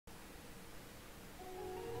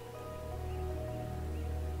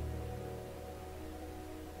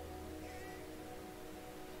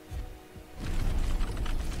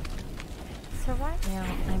So right now,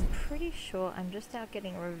 I'm pretty sure I'm just out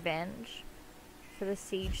getting revenge for the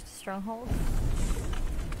Sieged Stronghold.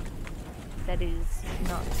 That is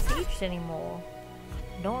not sieged anymore,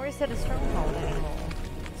 nor is it a stronghold anymore.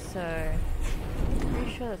 So, I'm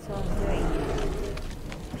pretty sure that's what I'm doing.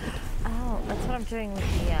 Oh, that's what I'm doing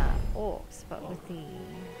with the orcs, but with the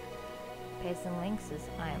bears and lynxes,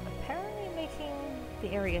 I am apparently making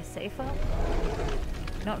the area safer.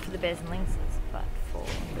 Not for the bears and lynxes, but for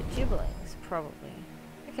the gibberlings, probably.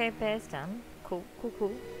 Okay, bears done. Cool, cool,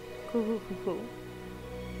 cool. Cool, cool, cool, cool.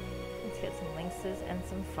 Let's get some lynxes and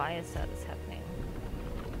some fire starters happening.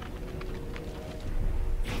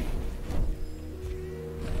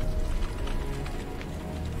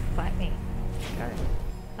 Fight me. Go.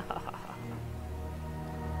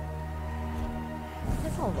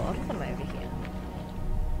 There's a lot of them over here.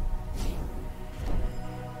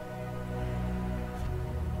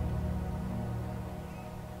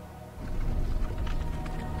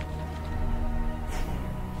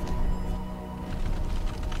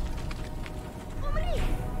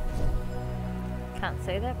 Can't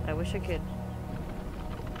say that, but I wish I could.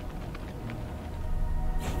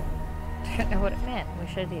 Don't know what it meant.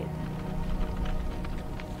 Wish I did.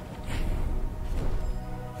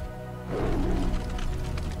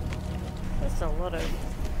 There's a lot of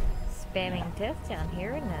spamming death down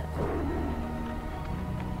here, isn't it?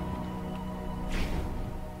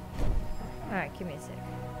 Alright, give me a sec.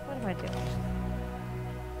 What am I doing?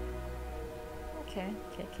 Okay.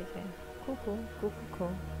 Cool, cool, cool, cool,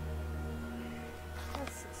 cool.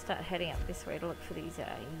 Let's start heading up this way to look for these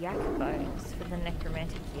yak bones for the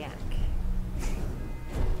necromantic yak.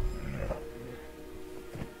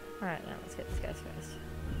 Alright, now let's get these guys first.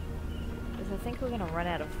 Because I think we're going to run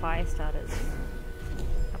out of fire starters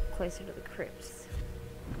up closer to the crypts.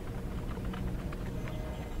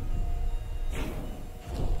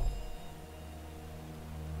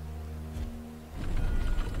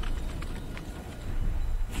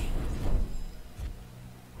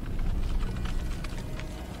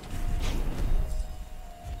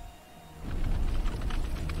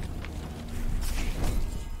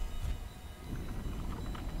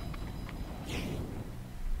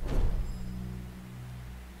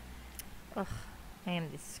 Ugh, I am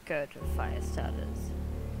the scourge of fire starters.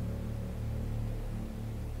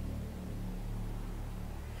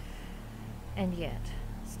 And yet,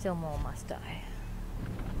 still more must die.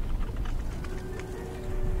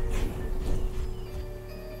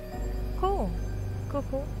 Cool. Cool,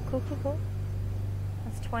 cool, cool, cool, cool.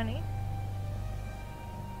 That's 20.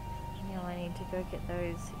 Now I need to go get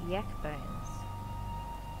those yak bones.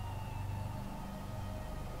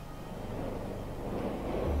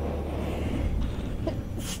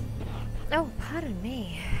 Oh, pardon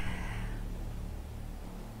me.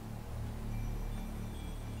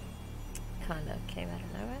 Kinda came out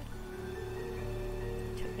of nowhere.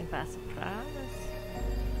 Took me by surprise.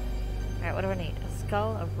 Alright, what do I need? A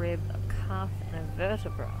skull, a rib, a calf, and a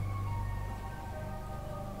vertebra.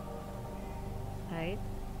 Right?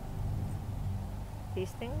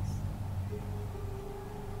 These things?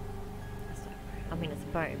 I mean, it's a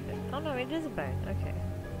bone, but... Oh no, it is a bone. Okay.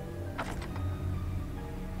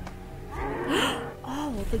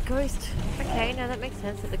 Oh, the ghost. Okay, now that makes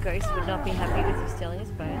sense that the ghost would not be happy with you stealing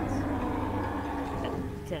his bones. But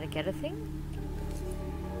did I get a thing?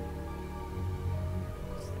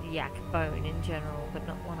 Just a yak bone in general, but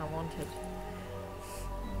not one I wanted.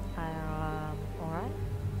 Alright.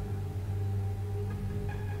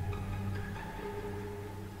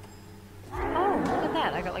 Oh, look at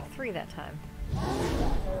that. I got like 3 that time.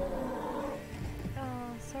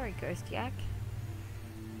 Oh, sorry, ghost yak.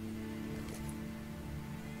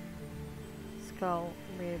 Skull,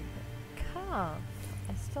 rib, calf.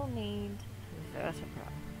 I still need vertebra.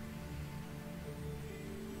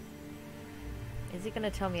 Is it going to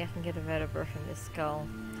tell me I can get a vertebra from this skull? Oh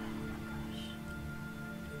my gosh.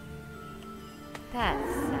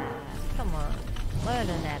 That's sad. Come on. Learn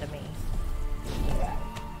anatomy.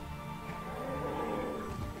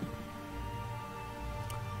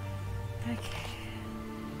 Okay.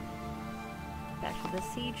 Back to the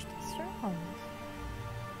Sieged Stronghold.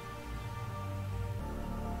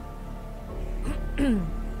 It's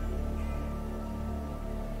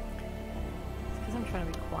because I'm trying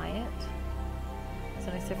to be quiet.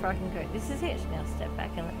 So so far I can go, this is it. Now step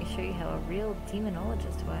back and let me show you how a real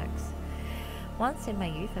demonologist works. Once in my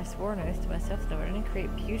youth I swore an oath to myself that I would only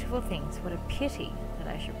create beautiful things. What a pity that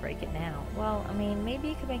I should break it now. Well, I mean, maybe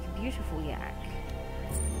you could make a beautiful yak.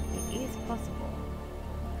 It is possible.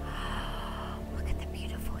 Look at the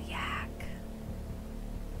beautiful yak.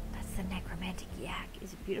 That's the necromantic yak.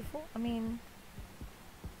 Is it beautiful? I mean,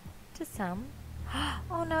 to some.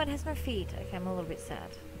 Oh no, it has no feet. Okay, I'm a little bit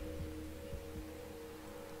sad.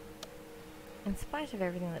 In spite of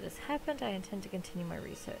everything that has happened, I intend to continue my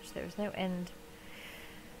research. There is no end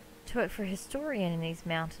to it for a historian in these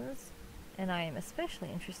mountains, and I am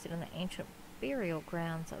especially interested in the ancient burial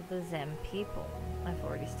grounds of the Zem people. I've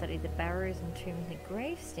already studied the barrows and tombs near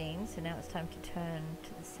Gravestein, so now it's time to turn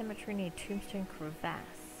to the cemetery near Tombstone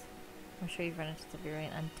Crevasse. I'm sure you've run into the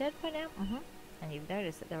variant undead by now, and you've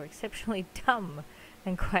noticed that they were exceptionally dumb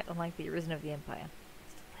and quite unlike the arisen of the Empire.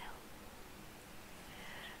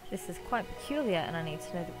 This is quite peculiar, and I need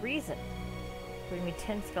to know the reason. Bring me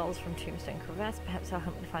 10 skulls from Tombstone Crevasse, perhaps I'll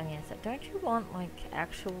help me find the answer. Don't you want, like,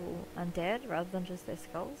 actual undead rather than just their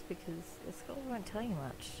skulls? Because the skulls won't tell you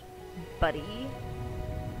much, buddy.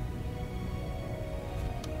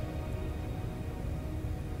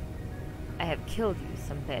 I have killed you,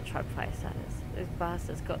 some bear tribe firefighters. Those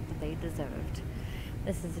bastards got what they deserved.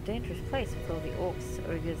 This is a dangerous place with all the orcs,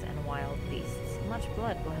 ogres, and wild beasts. Much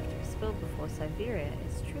blood will have to be spilled before Siberia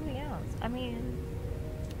is truly ours. I mean,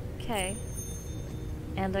 okay.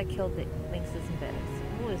 And I killed the lynxes and bears.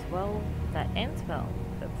 All is well that ends well,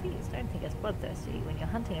 but please don't think us bloodthirsty. When you're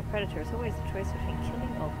hunting a predator, it's always the choice between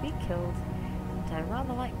killing or be killed, and I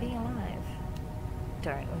rather like being alive.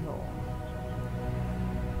 Don't we all?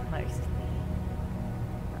 Mostly.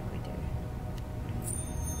 But we do.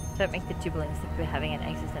 Don't make the Jubilings think we're having an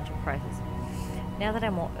existential crisis. Now that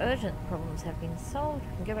our more urgent problems have been solved,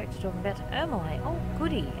 we can go back to talking about Ermelite. Oh,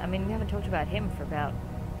 goody! I mean, we haven't talked about him for about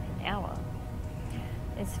an hour.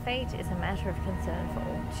 His fate is a matter of concern for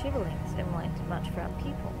all Jubilings. Ermelite did much for our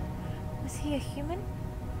people. Was he a human?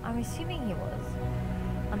 I'm assuming he was.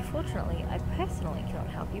 Unfortunately, I personally cannot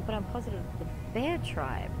help you, but I'm positive the Bear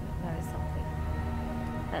Tribe knows something.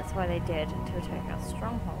 That's why they dared to attack our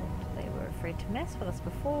stronghold. They were afraid to mess with us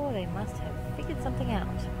before. They must have figured something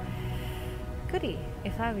out. Goody.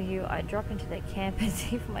 If I were you, I'd drop into their camp and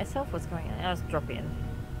see for myself what's going on. I'll just drop in.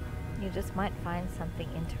 You just might find something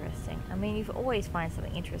interesting. I mean, you've always find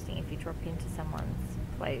something interesting if you drop into someone's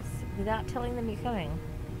place without telling them you're coming.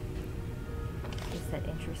 Is that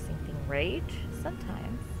interesting thing rage?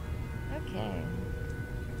 Sometimes. Okay.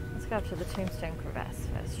 Let's go up to the Tombstone Crevasse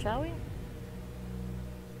first, shall we?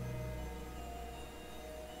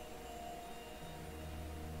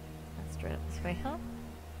 Let's straight up this way, huh?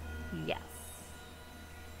 Yes.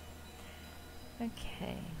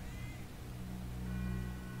 Okay.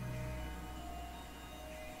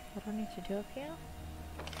 What do I need to do up here?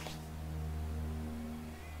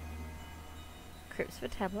 Crypts for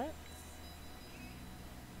tablets.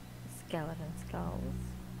 Skeleton skulls.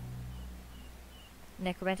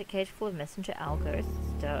 Necromantic cage full of messenger algos.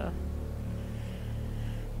 Duh.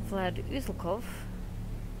 Vlad Uzlakov.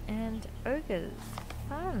 And ogres.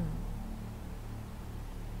 Fun.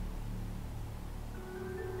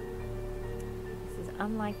 This is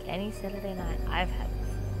unlike any Saturday night I've had.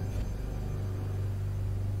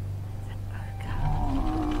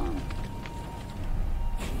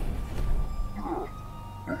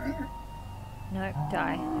 No,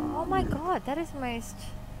 die. Oh my god, that is the most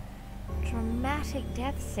dramatic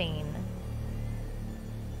death scene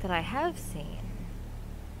that I have seen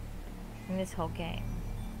in this whole game.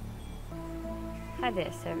 Hi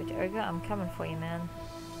there, Savage Ogre. I'm coming for you, man.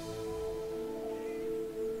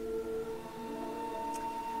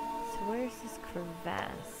 So where is this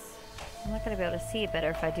crevasse? I'm not going to be able to see it better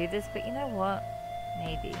if I do this, but you know what?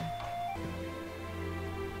 Maybe.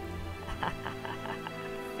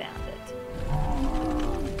 Found it.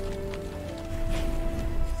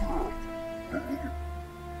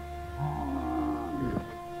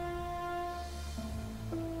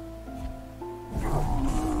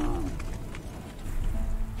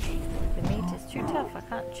 The meat is too tough. I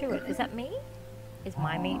can't chew it. Is that me? Is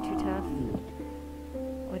my meat too tough?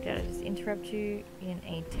 Or did I just interrupt you in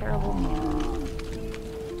a terrible meal?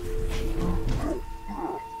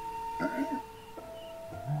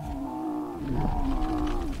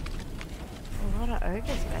 A lot of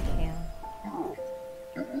ogres back here.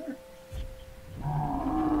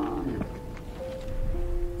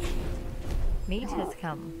 Meat has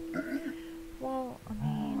come. Well, I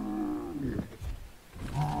mean,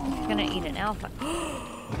 if you're gonna eat an alpha.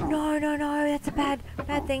 No, no, no, that's a bad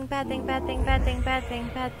thing, bad thing, bad thing, bad thing, bad thing,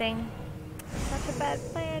 bad thing. Such a bad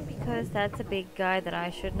plan because that's a big guy that I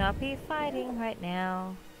should not be fighting right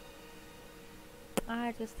now.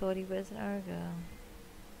 I just thought he was an ogre.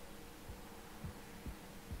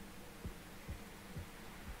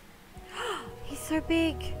 He's so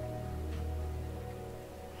big.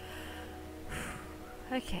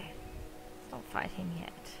 Okay, let's not fight him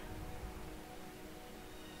yet.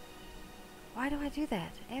 Why do I do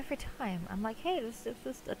that? Every time. I'm like, hey, let's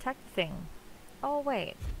just attack the thing. Oh,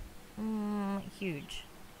 wait. Huge.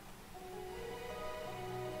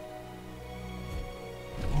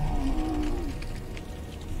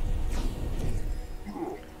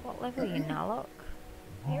 What level are you, Narlock?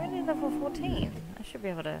 You're only level 14. I should be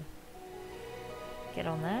able to get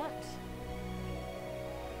on that.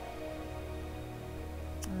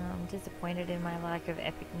 I'm disappointed in my lack of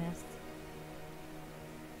epicness.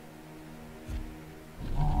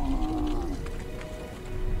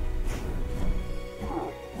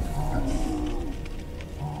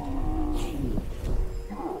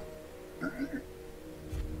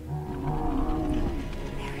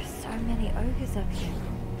 There are so many ogres up here.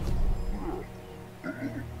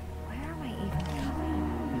 Where am I even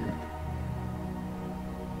going?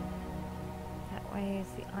 That way is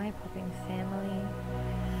the eye-popping family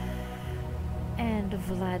and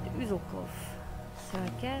Vlad Uzulkov. So I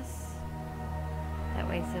guess that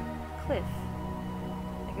way's a cliff.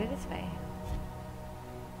 I go this way.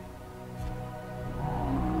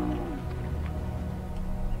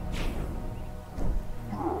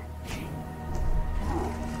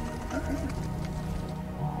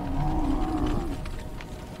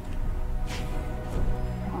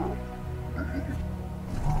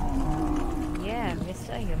 Yeah,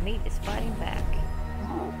 mister, your meat is fighting back.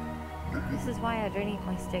 This is why I don't eat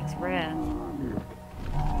my steaks rare.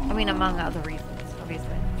 I mean, among other reasons,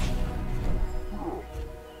 obviously.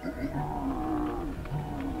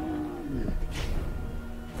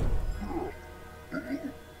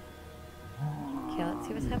 Okay, let's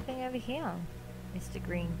see what's happening over here. Mr.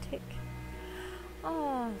 Green Tick.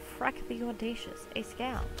 Oh, Frack the Audacious, a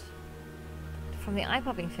scout. From the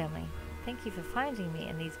eye-popping family. Thank you for finding me,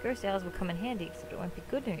 and these ghost hours will come in handy, except it won't be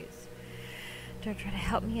good news. Don't try to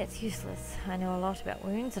help me, it's useless. I know a lot about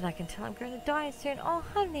wounds, and I can tell I'm going to die soon. Oh,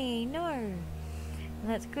 honey, no. And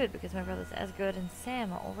that's good, because my brothers Asgard and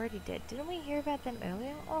Sam are already dead. Didn't we hear about them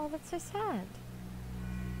earlier? Oh, that's so sad.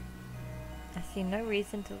 I see no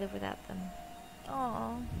reason to live without them.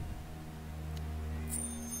 Oh.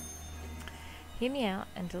 Hear me out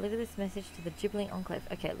and deliver this message to the Gibbling Enclave.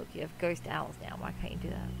 Okay, look, you have ghost owls now. Why can't you do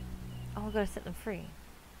that? Oh, I've got to set them free.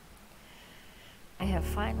 I have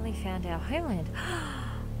finally found our homeland.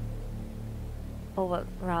 Or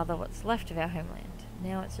rather, what's left of our homeland.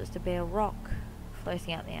 Now it's just a bare rock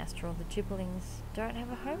floating out in the astral. The Gibblings don't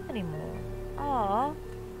have a home anymore. Aww.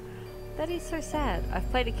 That is so sad. I've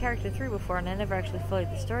played a character through before and I never actually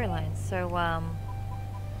followed the storylines. So,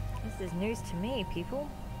 this is news to me, people.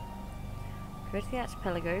 Go to the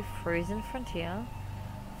archipelago, frozen frontier.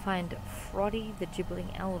 Find Froddy the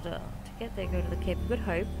Gibbling Elder. To get there, go to the Cape of Good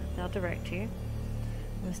Hope. They'll direct you.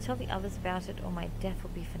 You must tell the others about it or my death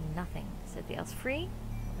will be for nothing. Set the elves free.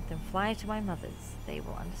 Let them fly to my mothers. They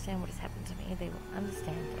will understand what has happened to me. They will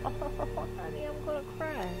understand. Oh, honey, I'm gonna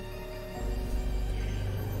cry.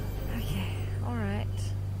 Okay, alright.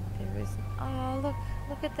 There is... Oh,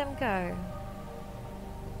 look at them go.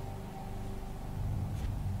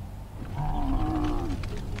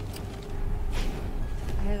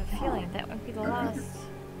 I have a feeling that won't be the last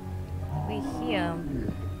we hear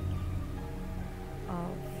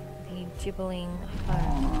of the Gibbling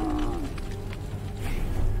home.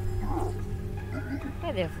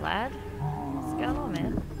 Hey there, Vlad. What's going on,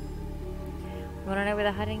 man? You want to know where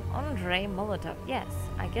they're hiding? Andre Molotov. Yes,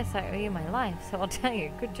 I guess I owe you my life, so I'll tell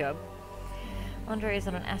you. Good job. Andre is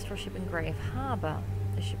on an astral ship in Grave Harbor.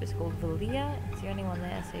 The ship is called Valia. It's the only one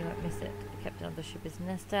there, so you won't miss it. The captain of the ship is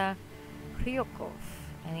Nestor Kryokov,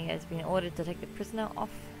 and he has been ordered to take the prisoner off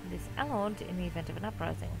this Allod in the event of an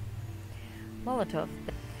uprising. Molotov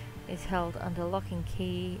is held under lock and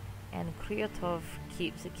key, and Kryotov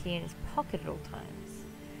keeps the key in his pocket at all times.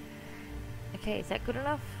 Okay, is that good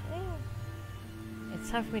enough? Yeah. It's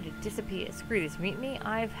time for me to disappear. Screw this mutiny.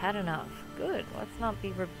 I've had enough. Good. Let's not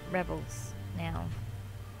be rebels now.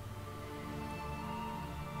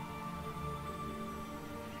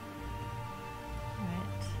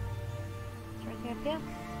 Alright. Is there anything up here?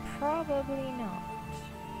 Probably not.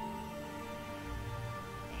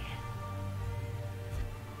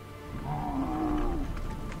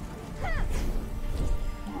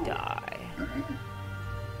 Die.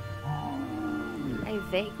 I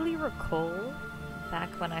vaguely recall back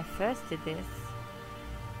when I first did this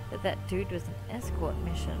that dude was an escort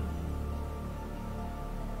mission.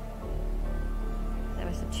 They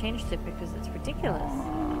must have changed it because it's ridiculous.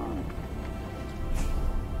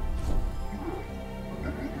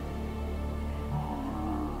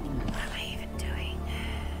 What am I even doing?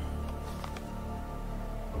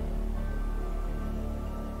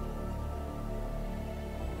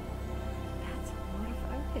 That's a lot of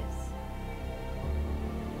ogres.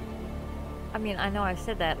 I mean, I know I've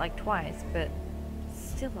said that like twice, but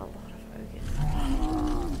still a lot of ogres.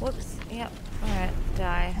 Whoops. Yep. Alright,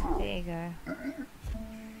 die. There you go.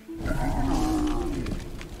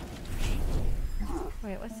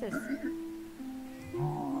 Wait, what's this? Is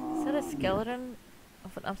that a skeleton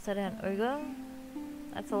of an upside down ogre?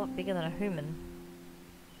 That's a lot bigger than a human.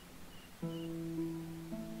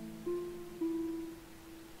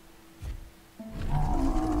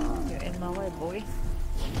 You're in my way, boy.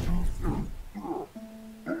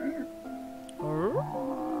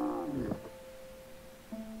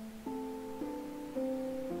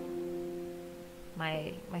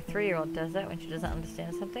 My 3-year-old does that when she doesn't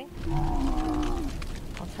understand something.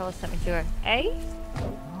 I'll tell her something to go, eh?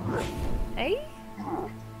 Eh?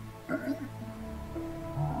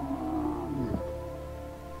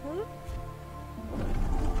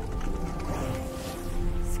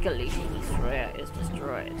 Skeletal Destroyer is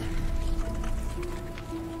destroyed.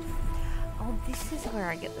 Oh, this is where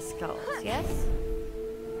I get the skulls, yes?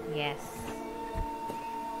 Yes.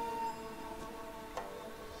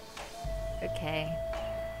 Okay.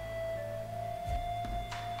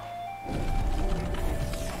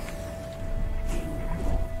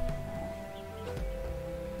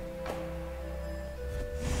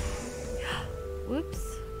 Whoops.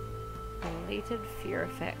 Deleted fear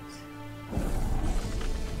effect.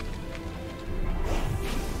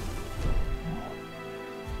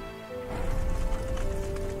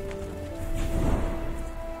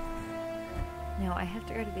 Now I have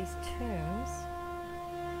to go to these tombs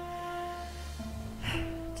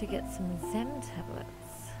to get some Zem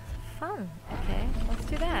tablets. Fun. Okay, let's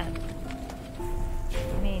do that.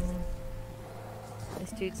 I mean,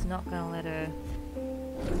 this dude's not gonna let her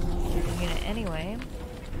do the unit anyway.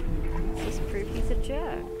 Just prove he's a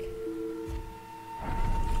jerk.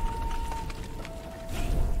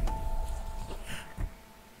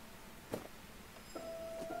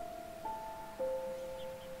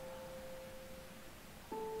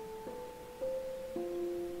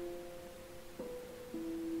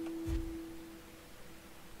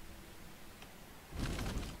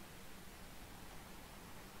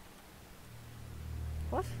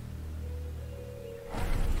 What?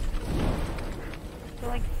 They're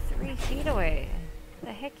like 3 feet away. The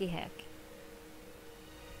hecky heck.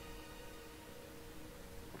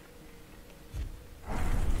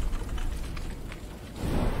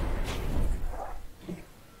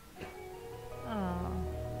 Oh.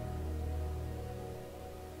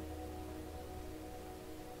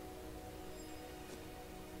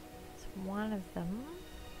 It's one of them.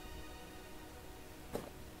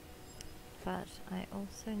 But I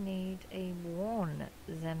also need a worn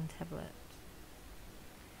Zen tablet.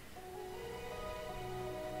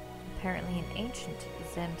 Apparently an ancient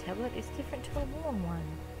Zen tablet is different to a worn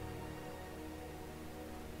one.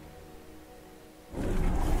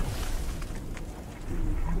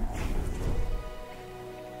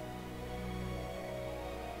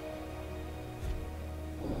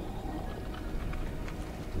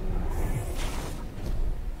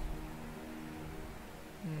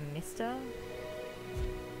 Mister?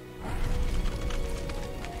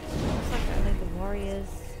 Looks like only the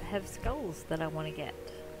warriors have skulls that I want to get.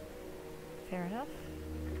 Fair enough.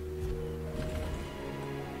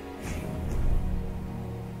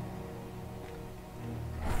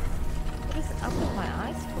 What is up with my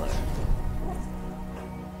ice flow?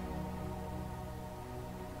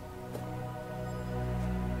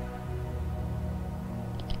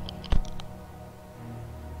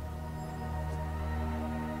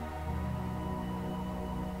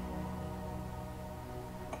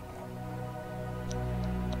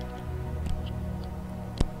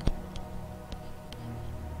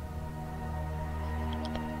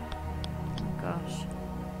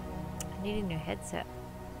 I need a new headset.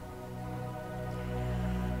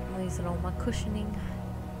 I'm losing all my cushioning.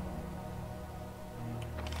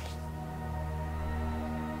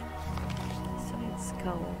 Still need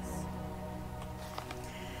skulls.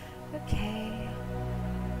 Okay.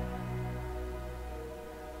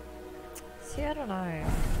 See, I don't know. I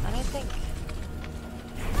don't think...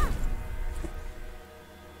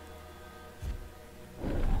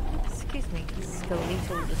 Excuse me,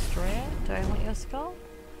 Skeletal Destroyer. Do I want your skull?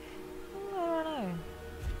 I don't know.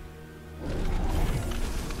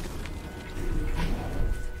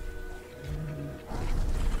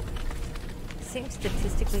 Seems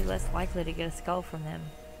statistically less likely to get a skull from them.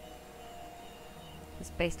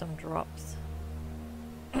 It's based on drops.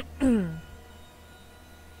 Did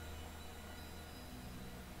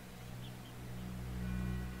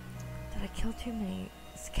I kill too many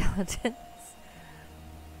skeletons?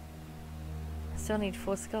 still need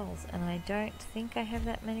 4 skulls, and I don't think I have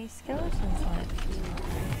that many skeletons left.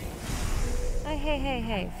 Oh, hey, hey,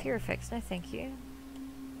 hey. Fear effects, no thank you.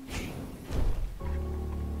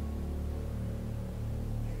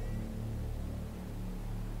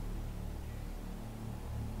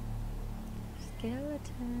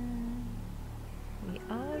 Skeleton. Where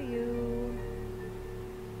are you?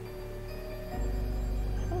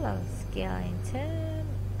 Hello, skeleton.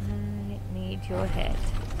 I need your head.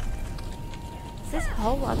 Is this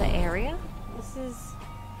whole other area?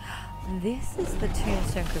 This is the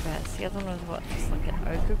tombstone crevasse. The other one was what? Just like an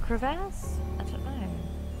ogre crevasse? I don't know.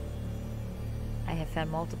 I have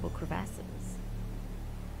found multiple crevasses.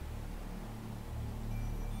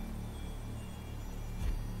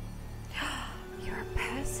 You're a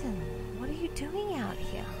person. What are you doing out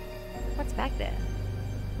here? What's back there?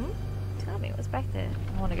 Tell me, what's back there?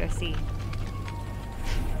 I want to go see.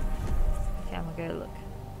 Okay, I'm gonna go look.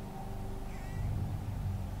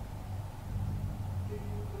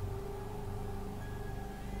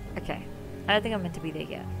 Okay, I don't think I'm meant to be there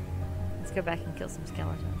yet. Let's go back and kill some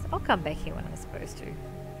skeletons. I'll come back here when I'm supposed to.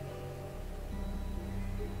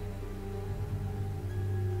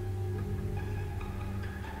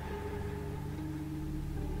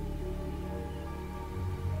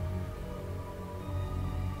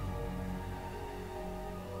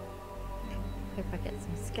 Hope I get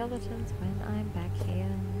some skeletons when I'm back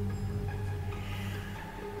here.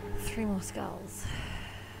 3 more skulls.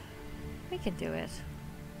 We can do it.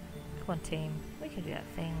 Come on, team. We can do that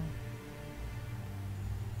thing.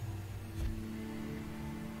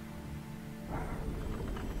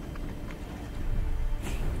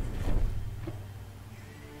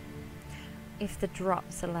 If the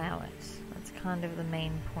drops allow it. That's kind of the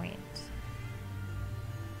main point.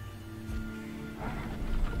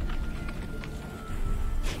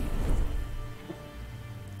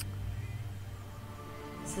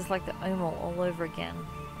 This is like the Omo all over again.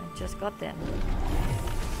 I just got them.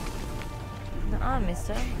 Nuh-uh,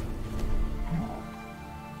 mister.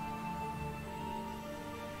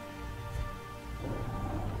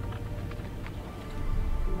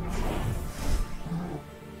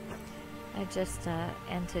 I just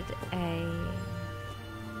entered a...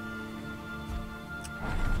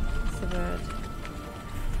 what's the word?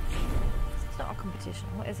 It's not a competition.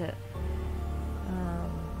 What is it?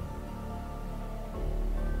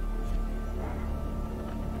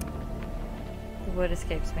 The word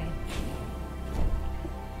escapes me.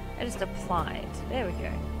 I just applied. There we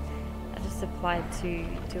go. I just applied to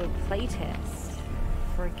do a playtest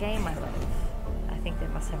for a game I love. I think they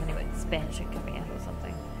must have a new expansion coming out or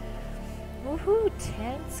something. Woohoo!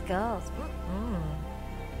 10 skulls.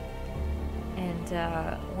 And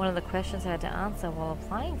one of the questions I had to answer while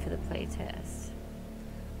applying for the playtest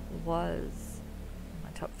was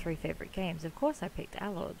my top 3 favorite games. Of course I picked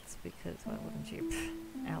Allods, because why wouldn't you?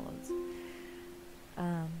 Allods.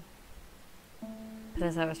 But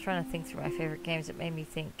as I was trying to think through my favorite games, it made me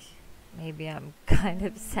think maybe I'm kind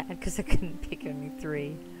of sad because I couldn't pick only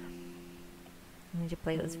 3. I need to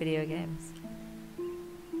play those video games.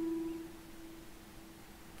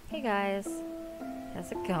 Hey guys,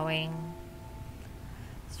 how's it going?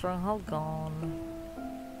 Stronghold gone.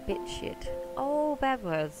 Bit shit. Oh, bad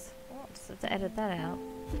words. Oh, just have to edit that out.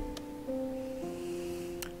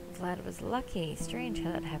 Vlad was lucky. Strange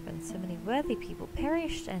how that happened. So many worthy people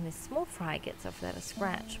perished and this small fry gets off without a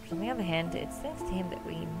scratch. But on the other hand, it's thanks to him that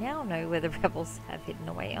we now know where the rebels have hidden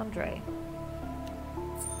away Andre.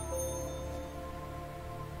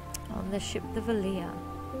 On the ship the Valia.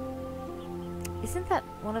 Isn't that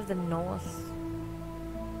one of the Norse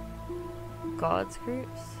gods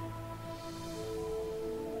groups?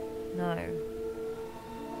 No.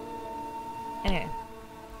 Anyway.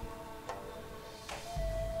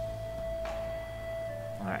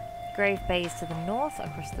 Alright. Grave Bay is to the north,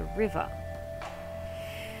 across the river.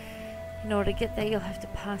 In order to get there, you'll have to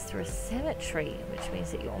pass through a cemetery, which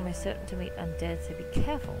means that you're almost certain to meet undead, so be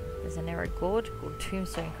careful. There's a narrow gorge called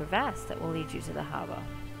Tombstone Crevasse that will lead you to the harbour.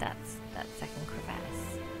 That's that second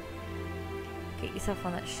crevasse. Get yourself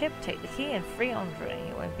on that ship, take the key, and free Andre.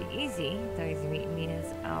 It won't be easy. Those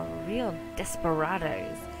mutineers are real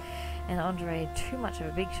desperados, and Andre too much of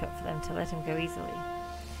a big shot for them to let him go easily.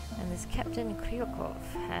 And this Captain Kryukov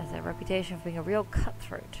has a reputation for being a real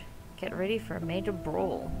cutthroat. Get ready for a major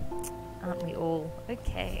brawl. Aren't we all?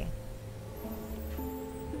 Okay.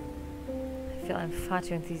 I feel I'm far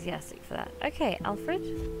too enthusiastic for that. Okay, Alfred,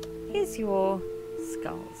 here's your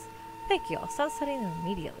skulls. Thank you, I'll start studying them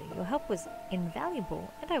immediately. Your help was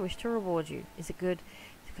invaluable, and I wish to reward you. Is it good?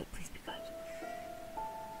 Is it good? Please be good.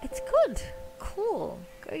 It's good! Cool.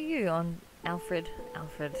 Go you on Alfred.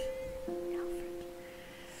 Alfred. Alfred.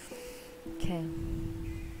 Okay.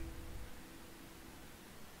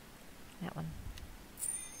 That one.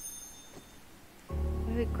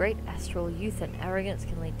 Oh, great astral youth and arrogance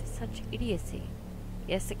can lead to such idiocy.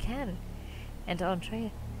 Yes, it can. And Andrea.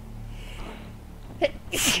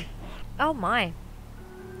 Oh my.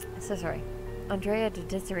 So sorry. Andrea de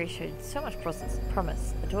Desiree showed so much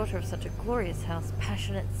promise. The daughter of such a glorious house,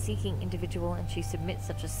 passionate, seeking individual, and she submits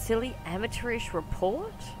such a silly, amateurish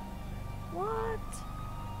report? What?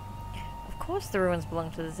 Of course the ruins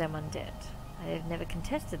belong to the Zem undead. I have never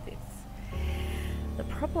contested this. The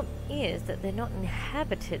problem is that they're not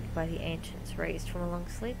inhabited by the ancients raised from a long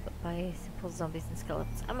sleep, but by simple zombies and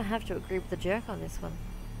skeletons. I'm gonna have to agree with the jerk on this one.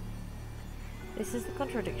 This is the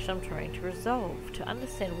contradiction I'm trying to resolve, to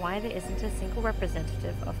understand why there isn't a single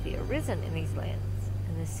representative of the Arisen in these lands.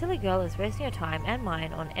 And this silly girl is wasting her time and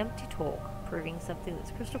mine on empty talk, proving something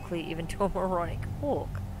that's crystal clear even to a moronic orc.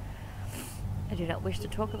 I do not wish to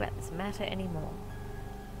talk about this matter anymore.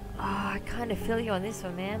 Ah, I kind of feel you on this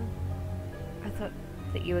one, man. I thought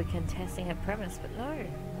that you were contesting her premise, but no,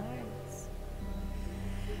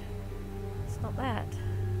 it's not that.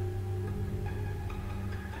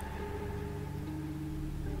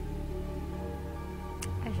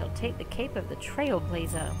 I shall take the cape of the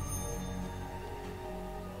Trailblazer.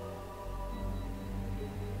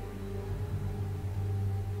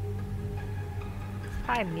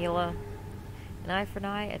 Hi, Mila. An eye for an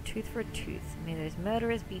eye, a tooth for a tooth. May those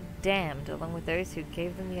murderers be damned, along with those who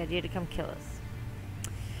gave them the idea to come kill us.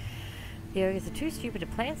 The ogres are too stupid to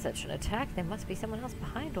plan such an attack. There must be someone else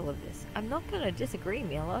behind all of this. I'm not going to disagree,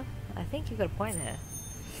 Mila. I think you've got a point there.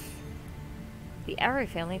 The Arrow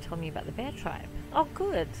family told me about the bear tribe. Oh,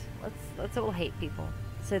 good. Let's all hate people.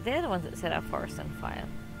 So they're the ones that set our forest on fire.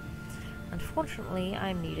 Unfortunately,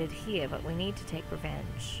 I'm needed here, but we need to take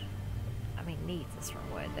revenge. I mean, need's a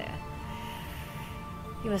strong word there.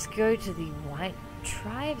 You must go to the White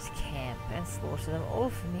Tribe's camp and slaughter them all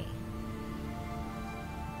for me.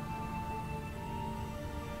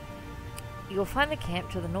 You will find the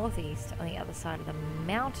camp to the northeast on the other side of the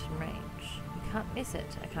mountain range. You can't miss it.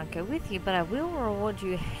 I can't go with you, but I will reward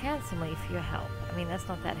you handsomely for your help. I mean, that's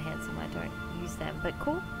not that handsome. I don't use them, but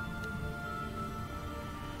cool.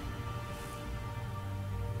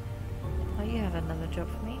 Oh, you have another job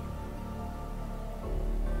for me.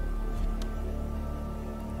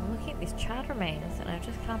 I'm looking at these charred remains and I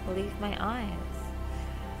just can't believe my eyes.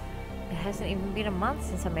 It hasn't even been a month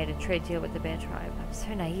since I made a trade deal with the bear tribe. I'm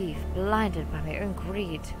so naive, blinded by my own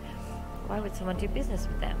greed. Why would someone do business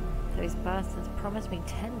with them? Those bastards promised me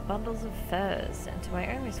 10 bundles of furs, and to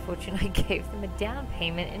my own misfortune I gave them a down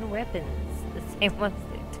payment in weapons, the same ones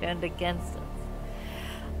they turned against us.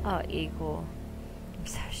 Oh, Igor. I'm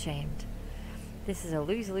so ashamed. This is a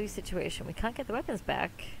lose-lose situation. We can't get the weapons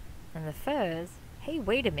back. And the furs... Hey,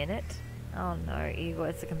 wait a minute. Oh no, Igor,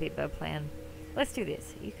 it's a complete bad plan. Let's do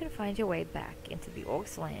this. You can find your way back into the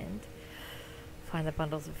orcs' land, find the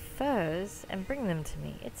bundles of furs, and bring them to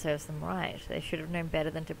me. It serves them right. They should have known better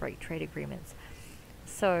than to break trade agreements.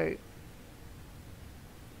 So,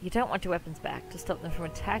 you don't want your weapons back to stop them from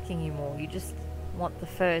attacking you more. You just want the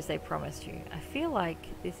furs they promised you. I feel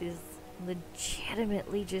like this is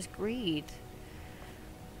legitimately just greed.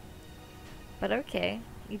 But okay,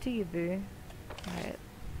 you do you, boo. Alright.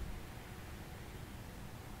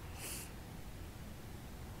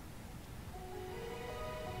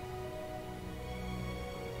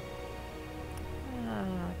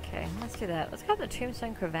 Okay, let's do that. Let's go up the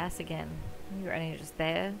Tombstone Crevasse again. You were only just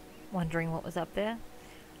there, wondering what was up there.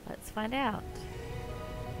 Let's find out.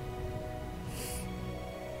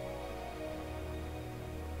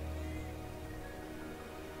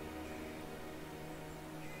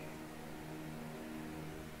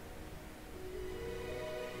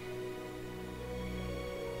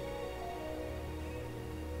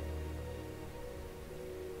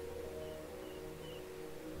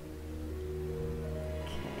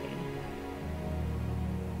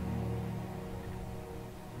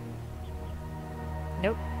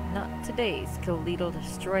 Nope, not today, Skeletal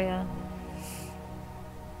Destroyer.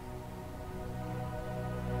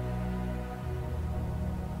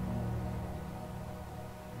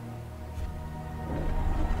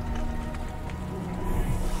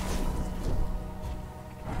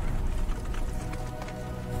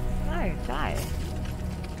 No, die.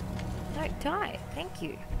 No, die. Thank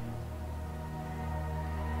you.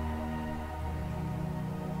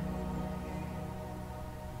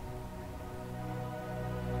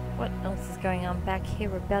 What else is going on back here,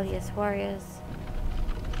 rebellious warriors?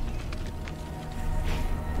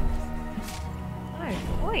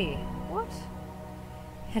 Oh, oi! What?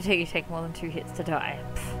 How dare you take more than 2 hits to die?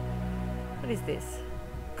 Pfft. What is this?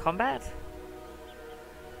 Combat?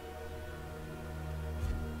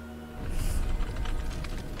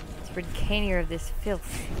 rid Cania of this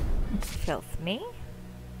filth. Filth? Me?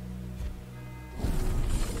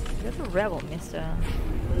 You're the rebel, mister.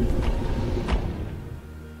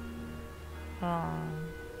 Oh.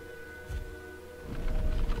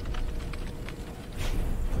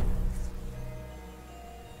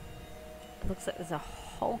 Looks like there's a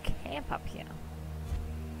whole camp up here.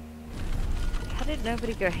 How did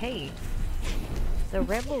nobody go, hey, the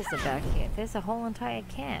rebels are back here? There's a whole entire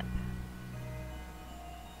camp.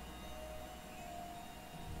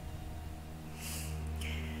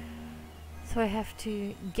 So I have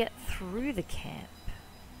to get through the camp,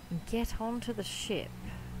 get onto the ship,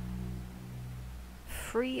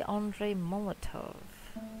 free Andre Molotov,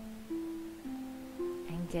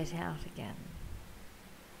 and get out again.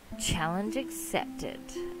 Challenge accepted.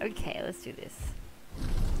 Okay, let's do this.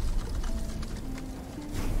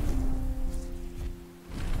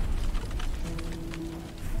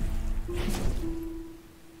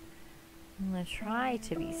 I'm gonna try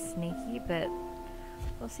to be sneaky, but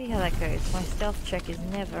we'll see how that goes. My stealth check is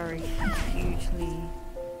never a hugely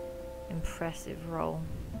impressive roll.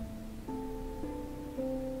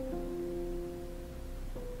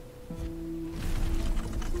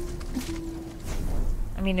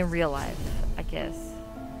 I mean, in real life, I guess.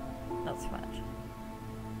 Not so much.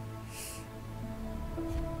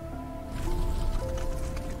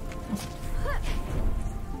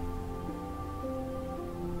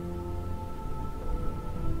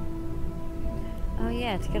 Oh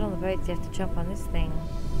yeah, to get on the boats you have to jump on this thing.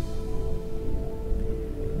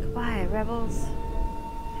 Goodbye, rebels.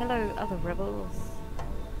 Hello, other rebels.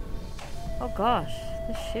 Oh gosh,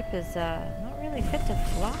 this ship is not really fit to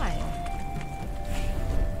fly.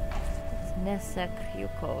 Nessa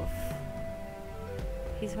Kryukov.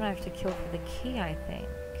 He's one I have to kill for the key, I think.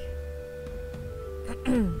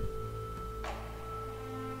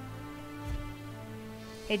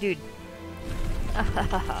 Hey, dude.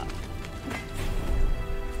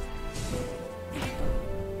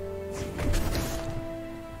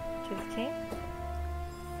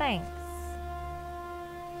 Thanks.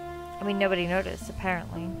 I mean, nobody noticed,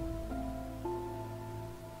 apparently.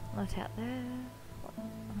 Not out there.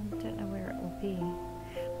 I don't know where it will be.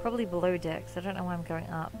 Probably below decks. I don't know why I'm going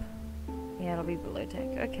up. Yeah, it'll be below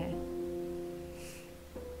deck. Okay.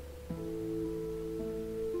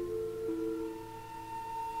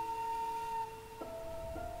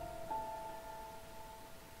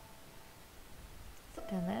 Is it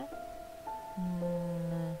down there?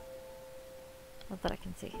 No. Not that I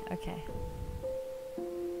can see. Okay.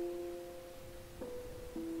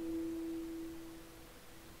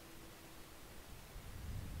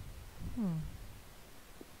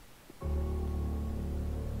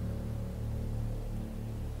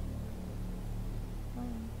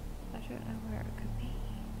 I don't know where it could be.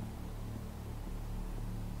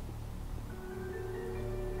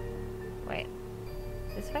 Wait.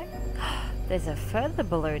 This way? There's a further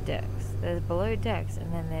below decks. There's below decks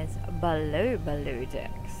and then there's below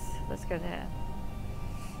decks. Let's go there.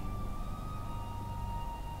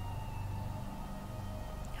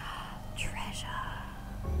 Treasure.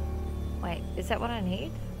 Wait, is that what I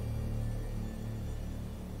need?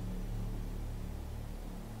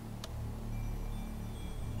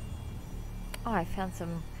 Oh, I found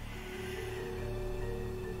some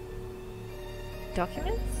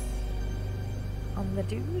documents on the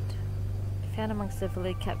dude. Found amongst the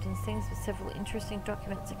village captain's things were several interesting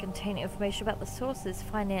documents that contain information about the sources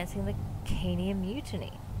financing the Cania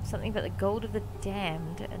mutiny. Something about the gold of the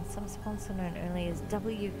damned and some sponsor known only as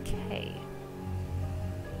WK.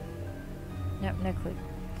 Nope, no clue.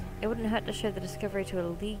 It wouldn't hurt to show the discovery to a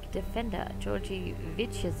league defender. Georgy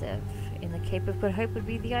Vityazev in the Cape of Good Hope would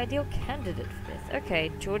be the ideal candidate for this.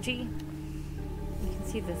 Okay, Georgie, you can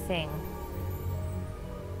see the thing.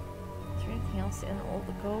 Is there anything else in all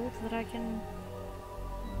the gold that I can...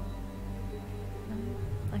 No?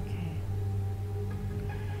 Okay.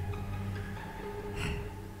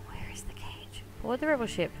 Where is the cage? Board the rebel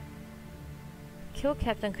ship. Kill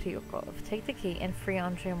Captain Kryukov, take the key, and free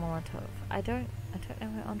Andrei Molotov. I don't know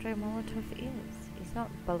where Andrei Molotov is. He's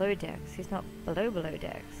not below decks. He's not below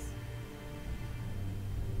decks.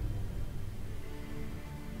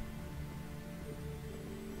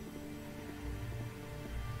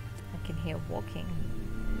 I can hear walking.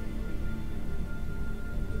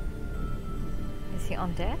 Is he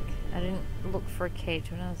on deck? I didn't look for a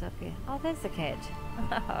cage when I was up here. Oh, there's the cage.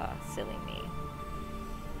 Silly me.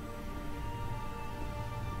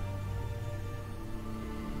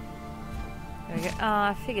 There we go. Oh,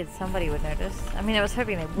 I figured somebody would notice. I mean, I was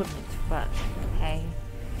hoping they wouldn't, but hey,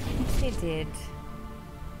 they did.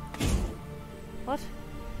 What?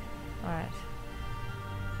 Alright.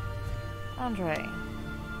 Andre.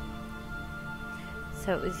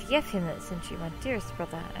 So it was Yefim that sent you, my dearest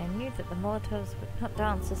brother. I knew that the Molotovs would not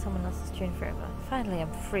dance to someone else's tune forever. Finally,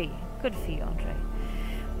 I'm free. Good for you, Andre.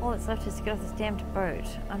 All that's left is to get off this damned boat.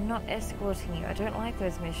 I'm not escorting you. I don't like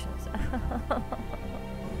those missions.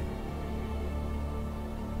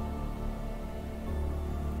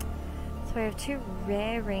 So I have 2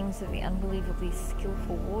 rare rings of the unbelievably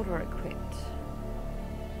skillful water equipped.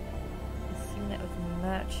 A signet of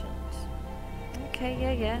merchant.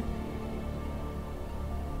 Okay, yeah.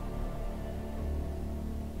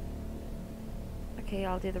 Okay,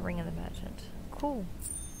 I'll do the ring of the merchant. Cool.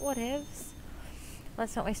 Whatevs.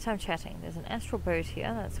 Let's not waste time chatting. There's an astral boat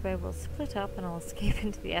here. That's where we'll split up and I'll escape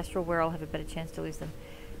into the astral where I'll have a better chance to lose them.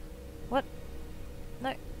 What?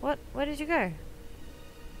 No. What? Where did you go?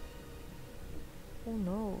 Oh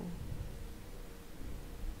no.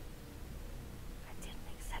 I didn't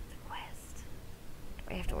accept the quest.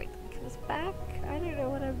 Do I have to wait till he comes back? I don't know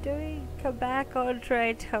what I'm doing. Come back,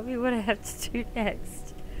 Andre. Tell me what I have to do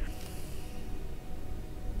next.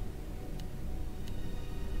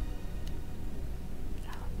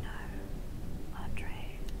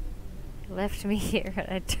 Left me here and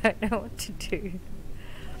I don't know what to do.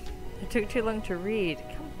 It took too long to read.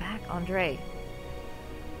 Come back, Andre.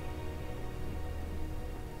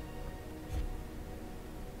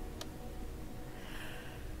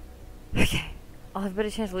 Okay. I'll have a better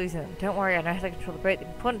chance of losing them. Don't worry, I know how to control the boat. The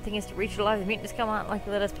important thing is to reach it alive. The mutants come out like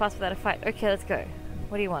let us pass without a fight. Okay, let's go.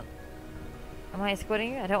 What do you want? Am I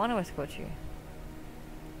escorting you? I don't want to escort you.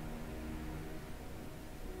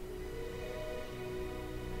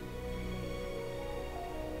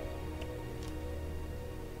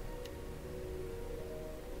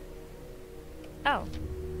 Oh.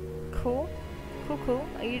 Cool. Cool.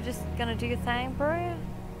 Are you just gonna do your thing, bro?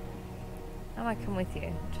 I might come with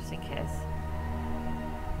you, just in case.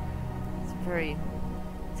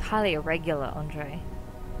 It's highly irregular, Andre.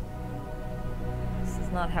 This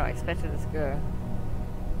is not how I expected this to go.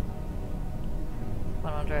 Come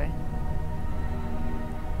on, Andre.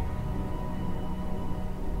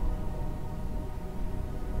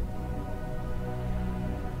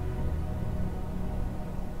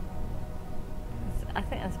 I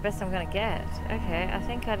think that's the best I'm gonna get. Okay, I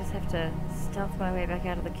think I just have to stealth my way back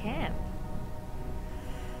out of the camp.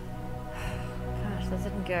 Gosh, that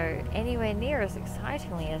didn't go anywhere near as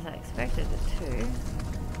excitingly as I expected it to.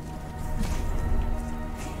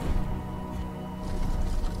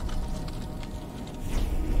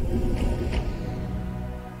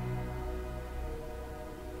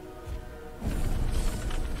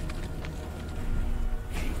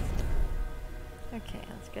 Okay,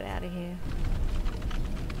 let's get out of here.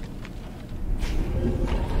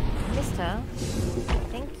 Mister,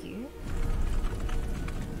 thank you.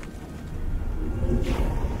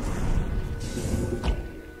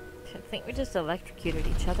 I think we just electrocuted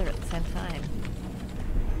each other at the same time.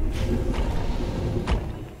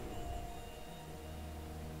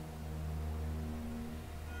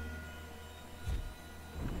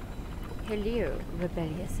 Hello,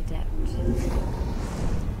 rebellious adept.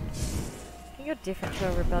 You're different to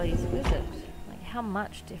a rebellious wizard. Like, how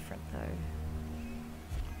much different, though?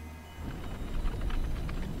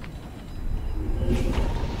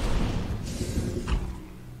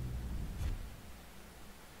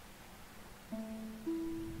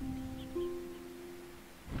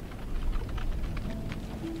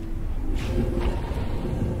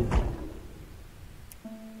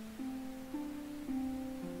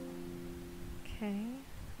 Okay,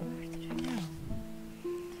 what do I have to do now?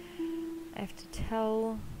 I have to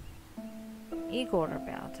tell Igor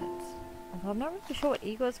about it. Although I'm not really sure what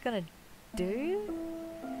Igor's gonna do.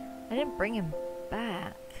 I didn't bring him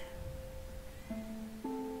back.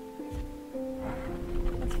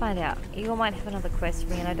 Let's find out. Igor might have another quest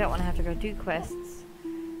for me and I don't want to have to go do quests.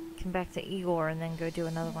 Come back to Igor and then go do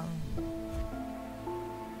another one.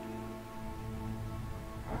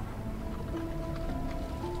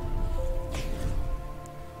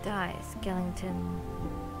 Die, skeleton.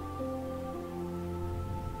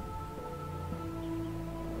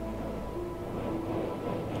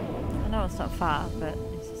 I know it's not far, but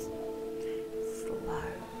it's just slow.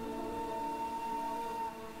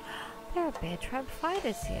 There are bear tribe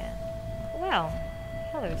fighters here. Well,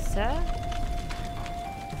 hello, sir.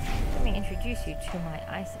 Let me introduce you to my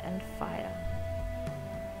ice and fire.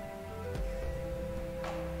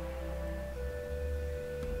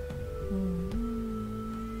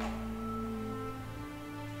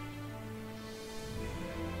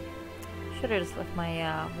 Should have just left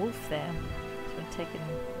my wolf there. It would have taken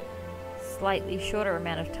a slightly shorter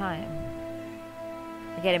amount of time.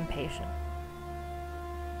 I get impatient.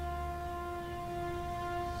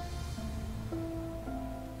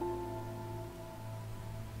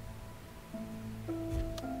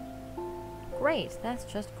 Great, that's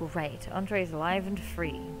just great. Andre is alive and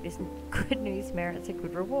free. This good news merits a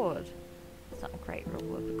good reward. It's not a great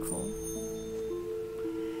reward, but cool.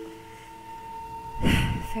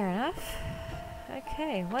 Fair enough.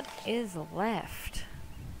 Okay, what is left?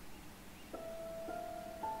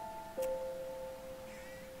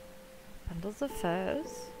 Bundles of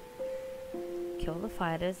furs. Kill the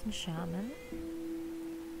fighters and shaman.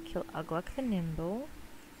 Kill Ugluck the nimble.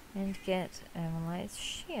 And get Ermoline's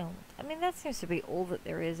shield. I mean, that seems to be all that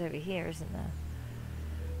there is over here, isn't there?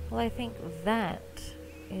 Well, I think that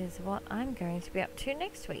is what I'm going to be up to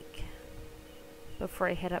next week. Before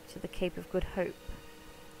I head up to the Cape of Good Hope.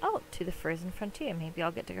 Oh, to the frozen frontier. Maybe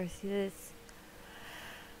I'll get to go see this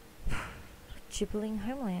Gibbling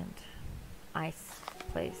Homeland. Ice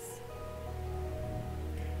place.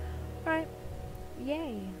 Alright.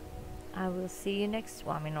 Yay. I will see you next...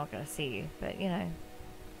 Well, I'm not going to see you, but, you know...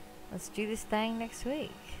 Let's do this thing next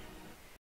week.